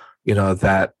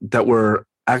 that were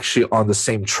actually on the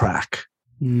same track.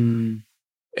 Mm.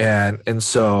 And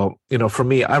so, for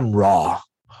me, I'm raw.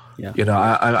 Yeah.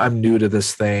 I'm new to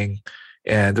this thing.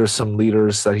 And there's some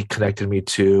leaders that he connected me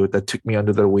to that took me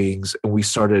under their wings. And we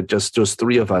started those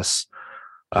three of us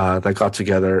that got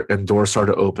together, and doors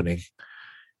started opening.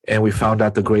 And we found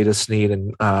out the greatest need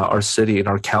in our city, in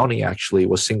our county, actually,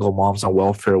 was single moms on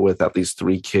welfare with at least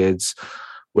 3 kids,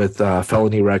 with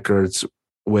felony records,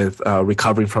 with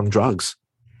recovering from drugs.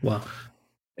 Wow.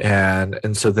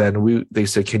 And so then they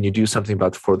said, can you do something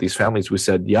for these families? We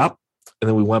said, yep. And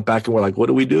then we went back and we're like, what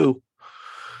do we do?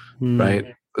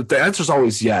 Right? The answer is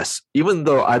always yes. Even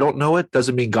though I don't know it,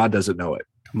 doesn't mean God doesn't know it.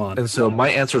 Come on. And so my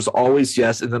answer is always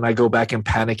yes. And then I go back and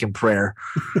panic in prayer,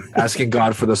 asking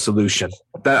God for the solution.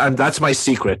 That's my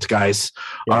secret, guys.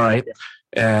 Yeah. All right.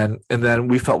 And then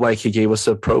we felt like he gave us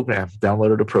a program,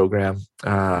 downloaded a program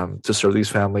to serve these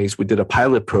families. We did a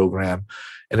pilot program,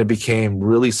 and it became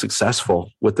really successful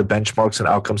with the benchmarks and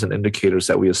outcomes and indicators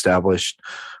that we established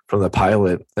from the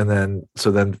pilot. And then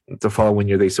the following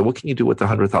year, they said, what can you do with the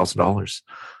 $100,000?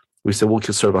 We said, well, we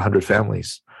could serve 100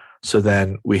 families. So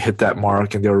then we hit that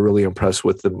mark, and they were really impressed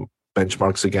with the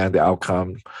benchmarks again, the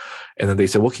outcome. And then they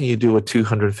said, what can you do with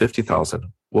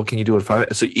 250,000? What can you do with 5?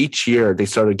 So each year they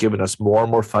started giving us more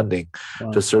and more funding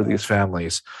to serve these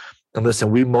families. And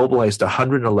listen, we mobilized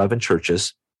 111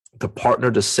 churches to partner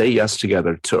to say yes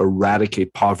together to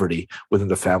eradicate poverty within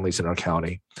the families in our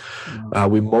county.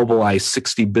 We mobilized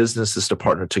 60 businesses to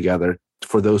partner together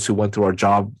for those who went through our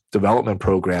job development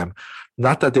program.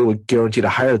 Not that they would guarantee to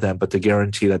hire them, but to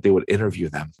guarantee that they would interview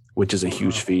them, which is a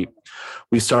huge feat.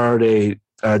 We started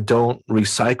a don't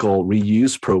recycle,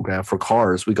 reuse program for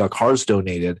cars. We got cars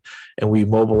donated, and we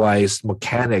mobilized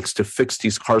mechanics to fix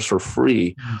these cars for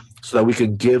free so that we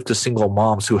could give to single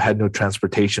moms who had no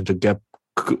transportation to get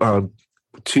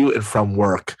to and from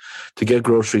work, to get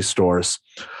grocery stores.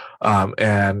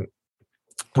 And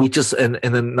we just, and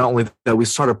then not only that, we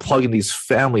started plugging these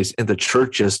families into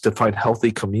churches to find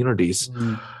healthy communities,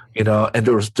 and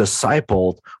there was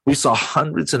discipled. We saw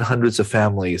hundreds and hundreds of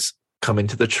families come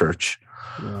into the church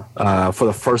for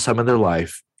the first time in their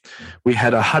life. We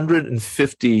had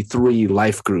 153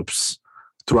 life groups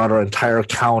throughout our entire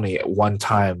county at one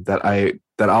time that I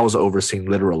was overseeing,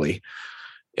 literally.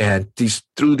 And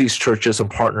through these churches and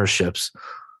partnerships,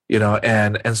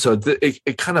 and so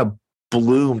it kind of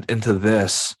bloomed into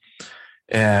this.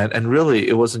 And really,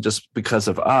 it wasn't just because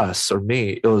of us or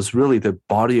me. It was really the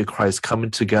body of Christ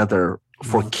coming together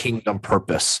for kingdom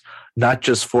purpose, not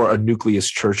just for a nucleus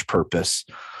church purpose,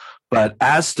 but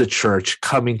as the church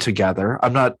coming together.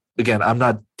 I'm not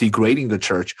degrading the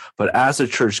church, but as a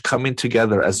church coming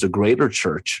together as the greater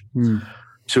church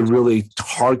to really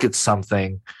target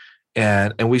something.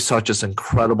 And we saw just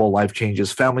incredible life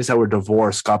changes. Families that were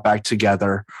divorced got back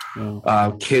together.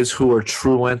 Kids who were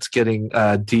truants getting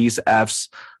D's, F's,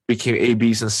 became A,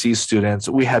 B's, and C students.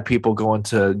 We had people going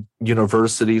to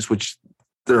universities, which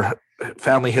their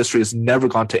family history has never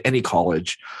gone to any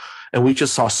college. And we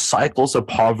just saw cycles of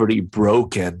poverty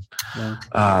broken,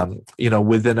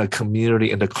 within a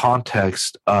community in the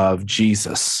context of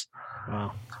Jesus.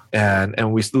 Wow.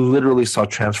 And we literally saw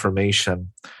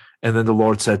transformation. And then the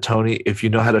Lord said, Tony, if you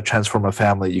know how to transform a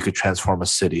family, you could transform a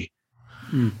city.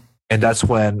 And that's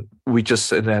when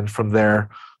and then from there,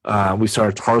 we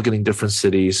started targeting different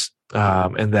cities.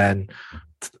 And then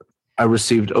I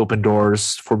received open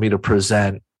doors for me to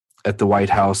present at the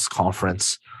White House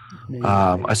conference.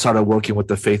 I started working with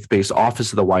the faith-based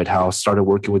office of the White House, started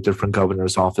working with different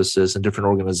governors' offices and different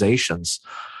organizations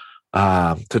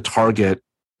to target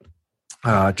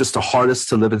just the hardest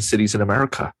to live in cities in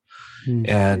America.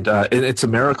 And it's a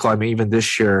miracle. I mean, even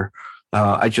this year,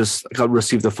 I just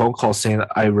received a phone call saying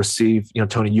I received,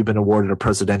 Tony, you've been awarded a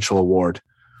presidential award.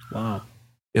 Wow.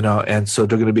 And so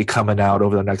they're going to be coming out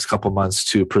over the next couple of months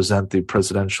to present the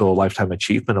Presidential Lifetime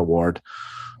Achievement Award.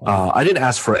 I didn't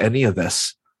ask for any of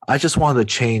this. I just wanted to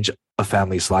change a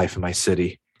family's life in my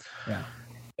city. Yeah.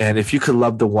 And if you could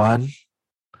love the one,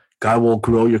 God will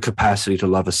grow your capacity to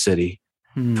love a city,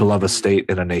 to love a state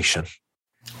and a nation.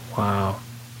 Wow.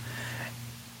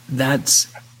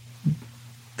 That's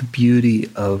the beauty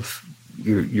of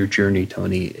your journey,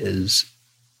 Tony, is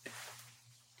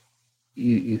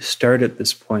you start at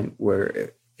this point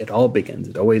where it all begins.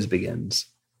 It always begins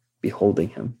beholding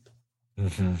him.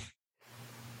 Mm-hmm.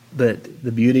 But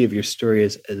the beauty of your story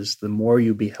is the more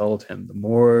you beheld him, the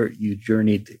more you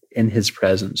journeyed in his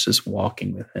presence, just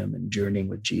walking with him and journeying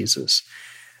with Jesus,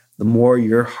 the more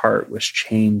your heart was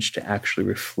changed to actually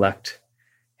reflect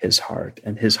his heart.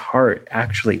 And his heart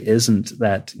actually isn't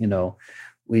that,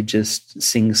 we just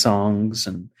sing songs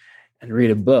and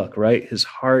read a book, right? His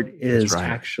heart is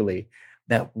actually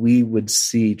that we would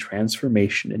see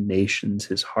transformation in nations.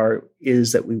 His heart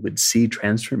is that we would see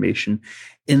transformation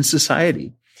in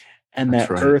society. And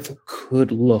that earth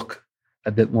could look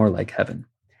a bit more like heaven.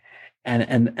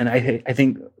 And I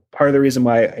think part of the reason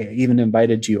why I even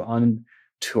invited you on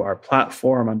to our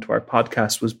platform, onto our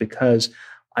podcast, was because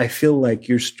I feel like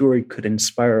your story could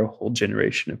inspire a whole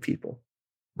generation of people.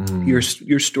 Mm.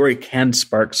 Your story can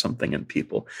spark something in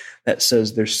people that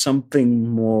says there's something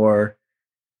more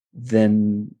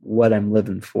than what I'm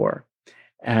living for.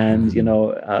 And,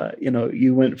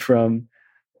 you went from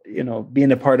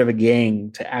being a part of a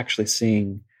gang to actually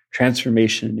seeing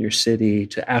transformation in your city,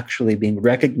 to actually being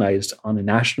recognized on a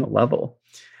national level,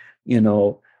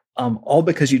 all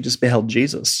because you just beheld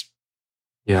Jesus.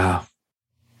 Yeah.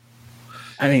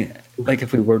 I mean, like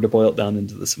if we were to boil it down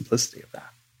into the simplicity of that.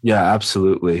 Yeah,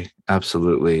 absolutely.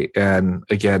 Absolutely. And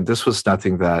again, this was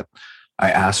nothing that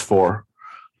I asked for.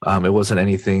 It wasn't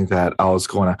anything that I was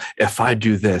going to, if I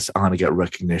do this, I'm going to get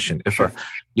recognition.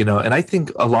 And I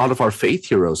think a lot of our faith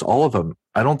heroes, all of them,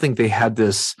 I don't think they had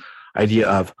this idea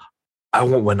of,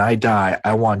 when I die,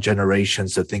 I want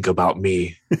generations to think about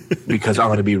me because I'm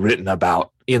going to be written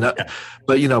about, Yeah.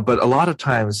 But a lot of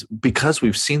times, because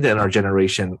we've seen that in our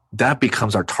generation, that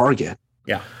becomes our target.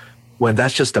 Yeah. When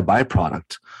that's just a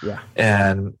byproduct. Yeah.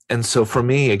 And so for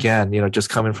me, again, just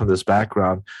coming from this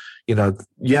background, you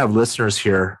have listeners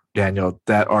here, Daniel,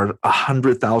 that are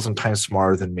 100,000 times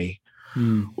smarter than me,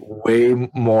 way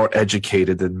more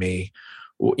educated than me.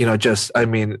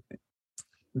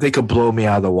 They could blow me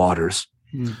out of the waters,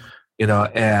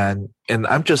 and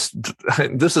I'm just,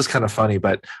 this is kind of funny,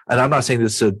 and I'm not saying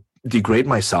this to degrade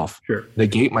myself,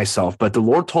 negate myself, but the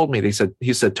Lord told me,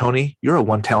 he said, Tony, you're a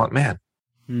one-talent man.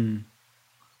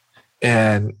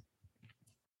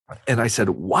 And I said,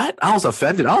 what? I was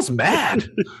offended. I was mad.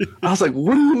 I was like,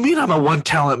 what do you mean I'm a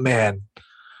one-talent man?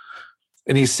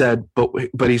 And he said,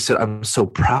 but he said, I'm so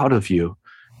proud of you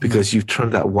because you've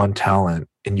turned that one talent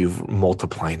and you've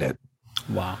multiplied it.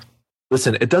 Wow.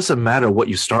 Listen, it doesn't matter what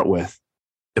you start with.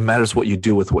 It matters what you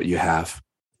do with what you have.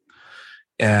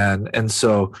 And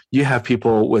so you have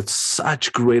people with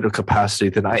such greater capacity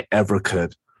than I ever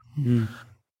could. Mm.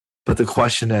 But the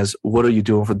question is, what are you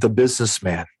doing for the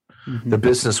businessman, the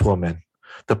businesswoman,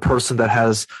 the person that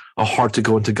has a heart to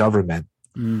go into government,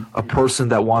 a person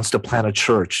that wants to plant a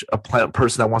church,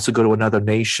 person that wants to go to another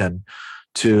nation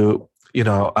to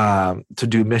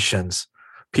do missions,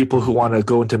 people who want to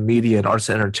go into media and arts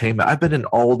and entertainment. I've been in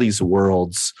all these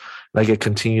worlds, and I get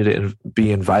continue to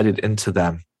be invited into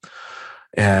them.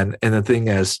 And the thing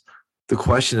is, the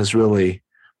question is really,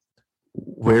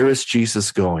 where is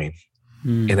Jesus going?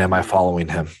 And am I following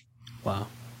him? Wow.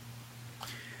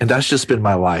 And that's just been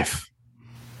my life.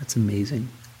 That's amazing.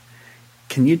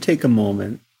 Can you take a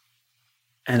moment?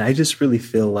 And I just really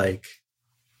feel like,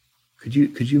 could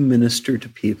you minister to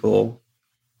people,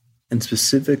 and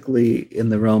specifically in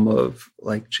the realm of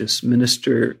like just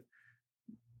minister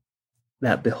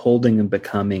that beholding and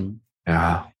becoming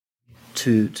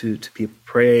to people,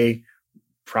 pray,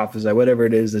 prophesy, whatever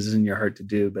it is in your heart to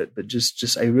do. But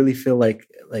just I really feel like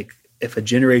if a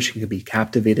generation could be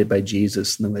captivated by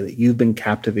Jesus in the way that you've been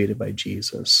captivated by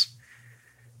Jesus,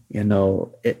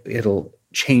 it'll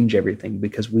change everything,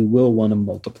 because we will want to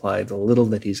multiply the little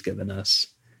that he's given us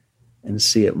and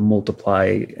see it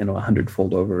multiply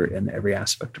 100-fold over in every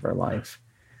aspect of our life.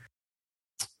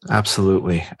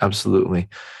 Absolutely. Absolutely.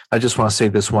 I just want to say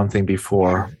this one thing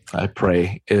before I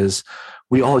pray is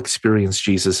we all experience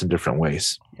Jesus in different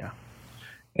ways. Yeah.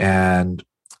 And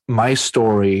my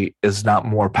story is not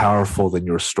more powerful than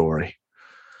your story.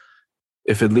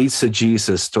 If it leads to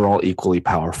Jesus, they're all equally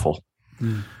powerful.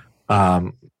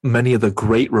 Many of the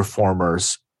great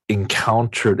reformers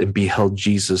encountered and beheld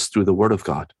Jesus through the Word of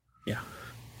God. Yeah.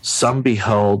 Some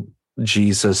beheld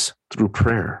Jesus through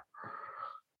prayer.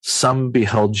 Some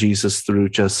beheld Jesus through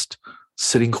just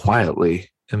sitting quietly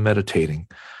and meditating.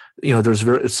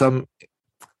 Some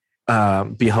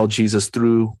beheld Jesus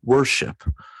through worship,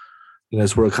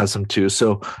 as we're accustomed to.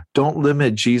 So don't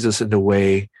limit Jesus in the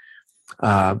way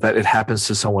that it happens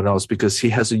to someone else, because he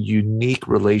has a unique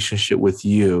relationship with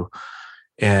you.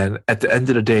 And at the end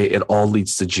of the day, it all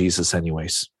leads to Jesus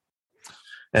anyways.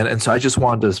 And so I just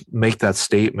wanted to make that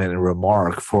statement and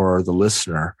remark for the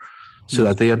listener so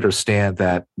that they understand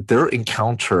that their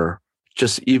encounter,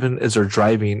 just even as they're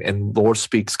driving and Lord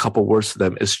speaks a couple words to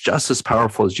them, is just as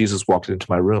powerful as Jesus walked into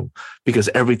my room, because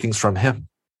everything's from him.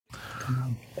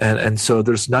 And so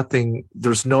there's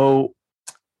no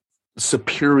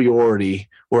superiority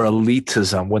or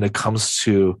elitism when it comes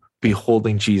to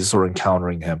beholding Jesus or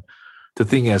encountering him. The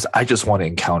thing is, I just want to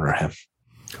encounter him.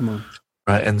 Come on.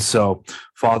 Right. And so,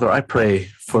 Father, I pray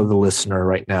for the listener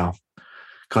right now,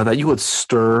 God, that you would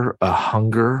stir a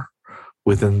hunger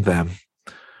within them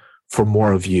for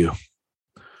more of you.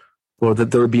 Lord,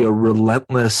 that there would be a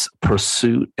relentless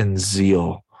pursuit and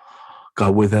zeal,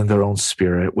 God, within their own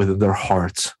spirit, within their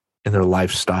hearts, in their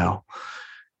lifestyle.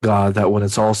 God, that when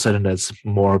it's all said and done, it's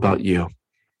more about you.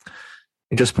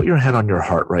 And just put your hand on your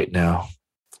heart right now,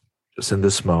 just in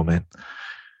this moment.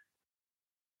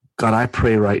 God, I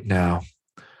pray right now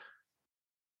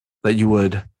that you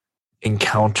would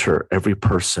encounter every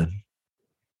person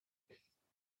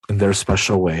in their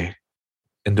special way,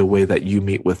 in the way that you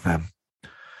meet with them.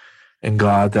 And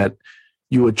God, that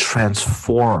you would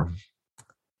transform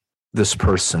this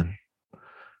person,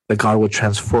 that God would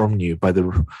transform you by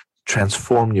the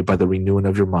renewing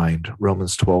of your mind,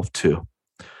 Romans 12:2.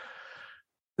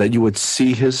 That you would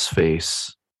see his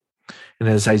face. And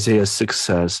as Isaiah 6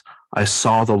 says, I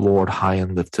saw the Lord high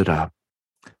and lifted up.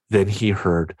 Then he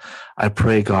heard. I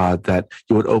pray, God, that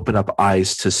you would open up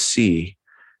eyes to see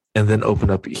and then open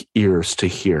up ears to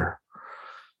hear.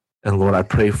 And Lord, I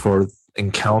pray for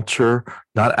encounter,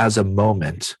 not as a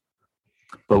moment,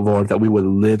 but Lord, that we would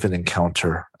live an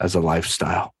encounter as a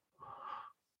lifestyle.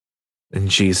 In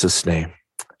Jesus' name,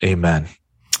 amen.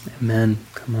 Amen.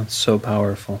 Come on, so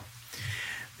powerful.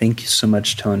 Thank you so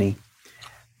much, Tony.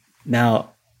 Now,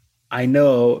 I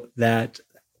know that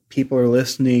people are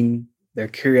listening, their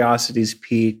curiosity's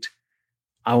piqued.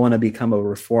 I want to become a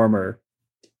reformer.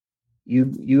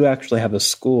 You actually have a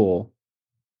school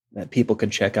that people can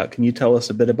check out. Can you tell us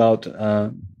a bit about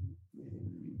the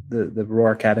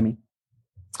Roar Academy?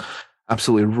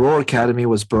 Absolutely. Roar Academy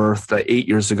was birthed 8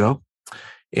 years ago,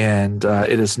 and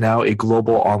it is now a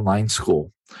global online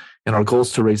school. And our goal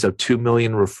is to raise up 2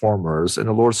 million reformers. And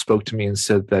the Lord spoke to me and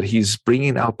said that he's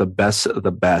bringing out the best of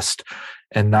the best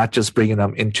and not just bringing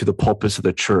them into the pulpits of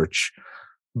the church,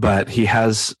 but he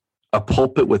has a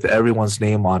pulpit with everyone's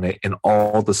name on it in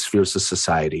all the spheres of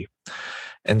society.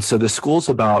 And so the school's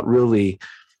about really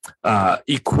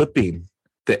equipping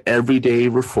the everyday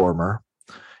reformer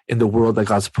in the world that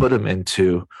God's put him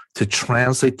into to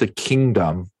translate the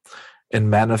kingdom and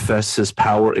manifest his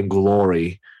power and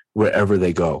glory wherever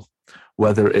they go,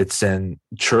 whether it's in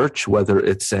church, whether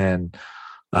it's in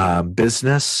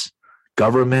business,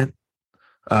 government,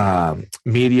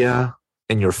 media,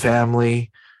 in your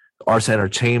family, arts,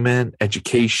 entertainment,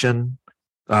 education,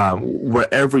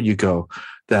 wherever you go,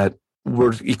 that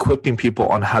we're equipping people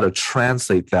on how to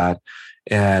translate that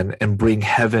and bring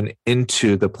heaven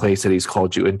into the place that he's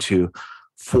called you into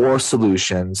for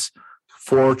solutions,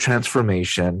 for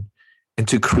transformation, and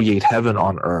to create heaven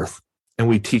on earth. And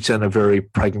we teach that in a very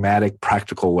pragmatic,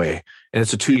 practical way. And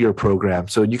it's a 2-year program.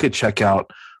 So you could check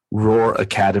out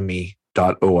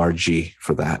roaracademy.org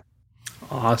for that.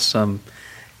 Awesome.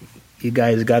 You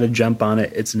guys got to jump on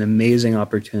it. It's an amazing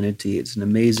opportunity. It's an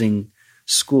amazing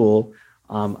school.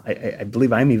 I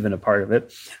believe I'm even a part of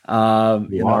it.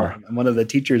 I'm one of the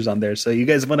teachers on there. So you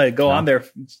guys want to go on there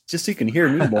just so you can hear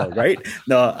me more, right?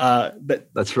 No, but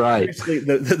that's right.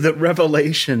 The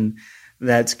revelation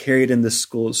that's carried in this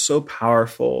school is so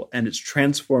powerful, and it's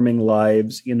transforming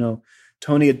lives. You know,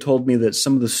 Tony had told me that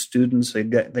some of the students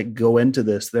that go into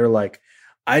this, they're like,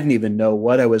 I didn't even know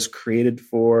what I was created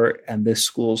for, and this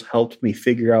school's helped me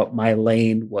figure out my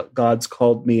lane, what God's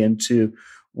called me into,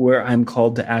 where I'm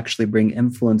called to actually bring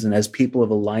influence. And as people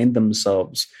have aligned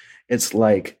themselves, it's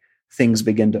like things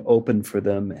begin to open for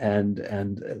them, and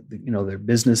their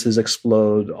businesses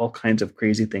explode. All kinds of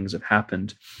crazy things have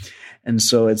happened. And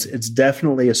so it's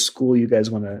definitely a school you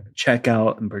guys want to check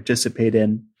out and participate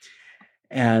in.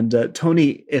 And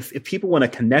Tony, if people want to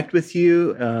connect with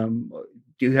you,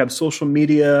 do you have social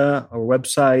media or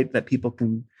website that people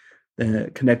can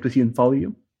connect with you and follow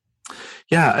you?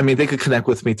 Yeah, I mean, they could connect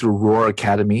with me through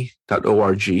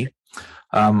roaracademy.org.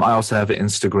 I also have an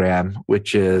Instagram,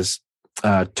 which is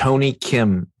Tony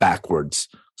Kim backwards.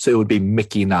 So it would be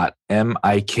Mickey Knot,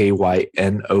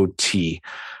 MIKYNOT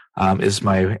is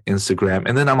my Instagram.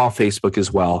 And then I'm on Facebook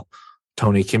as well,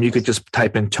 Tony Kim. You could just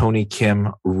type in Tony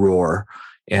Kim Roar,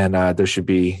 and there should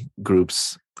be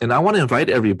groups. And I want to invite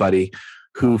everybody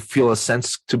who feel a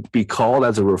sense to be called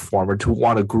as a reformer, to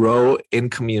want to grow in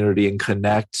community and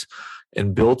connect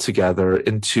and build together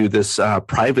into this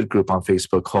private group on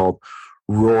Facebook called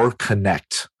Roar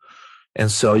Connect.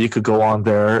 And so you could go on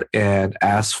there and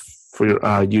ask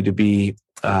for you to be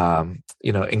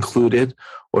included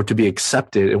or to be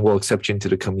accepted, and we'll accept you into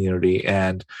the community.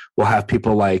 And we'll have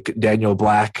people like Daniel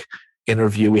Black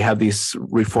interview. We have these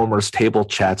reformers table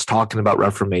chats talking about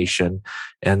Reformation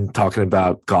and talking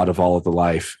about God of all of the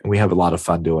life. And we have a lot of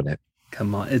fun doing it.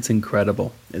 Come on. It's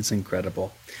incredible. It's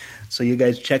incredible. So you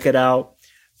guys check it out.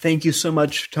 Thank you so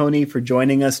much, Tony, for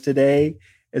joining us today.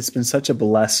 It's been such a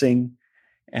blessing.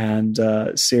 And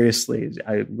seriously,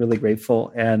 I'm really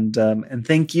grateful. And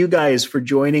thank you guys for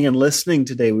joining and listening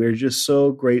today. We're just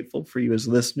so grateful for you as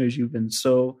listeners. You've been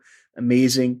so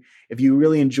amazing. If you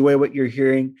really enjoy what you're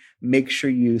hearing, make sure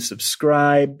you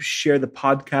subscribe, share the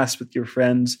podcast with your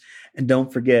friends, and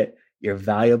don't forget, you're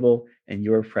valuable and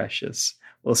you're precious.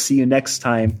 We'll see you next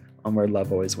time on Where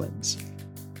Love Always Wins.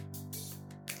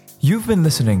 You've been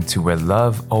listening to Where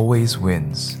Love Always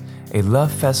Wins, a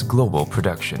Love Fest Global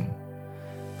production.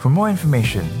 For more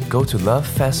information, go to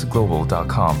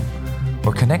lovefestglobal.com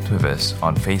or connect with us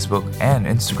on Facebook and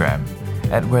Instagram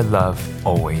at Where Love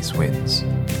Always Wins.